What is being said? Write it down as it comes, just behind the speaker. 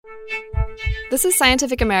This is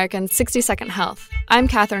Scientific American's 60-Second Health. I'm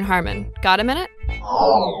Katherine Harmon. Got a minute?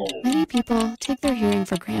 Many people take their hearing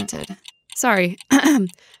for granted.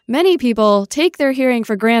 Many people take their hearing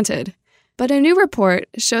for granted. But a new report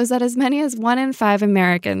shows that as many as 1 in 5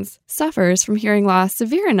 Americans suffers from hearing loss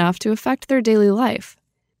severe enough to affect their daily life.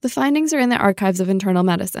 The findings are in the archives of internal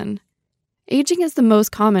medicine. Aging is the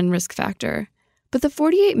most common risk factor, but the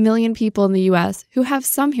 48 million people in the U.S. who have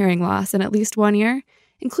some hearing loss in at least 1 year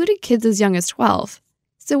included kids as young as 12.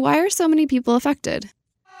 So why are so many people affected?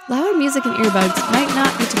 Loud music and earbuds might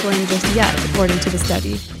not be to blame just yet, according to the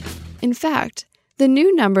study. In fact, the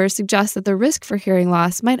new numbers suggest that the risk for hearing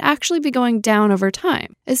loss might actually be going down over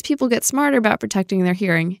time as people get smarter about protecting their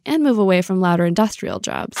hearing and move away from louder industrial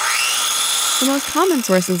jobs. The most common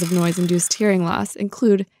sources of noise-induced hearing loss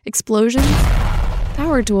include explosions,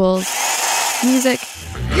 power tools, music,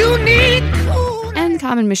 and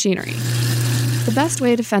common machinery. The best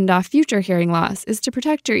way to fend off future hearing loss is to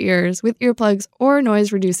protect your ears with earplugs or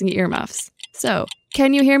noise-reducing earmuffs. So,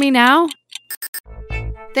 can you hear me now?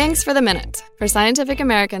 Thanks for the minute. For Scientific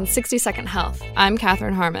American's 60-Second Health, I'm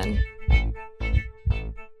Katherine Harmon.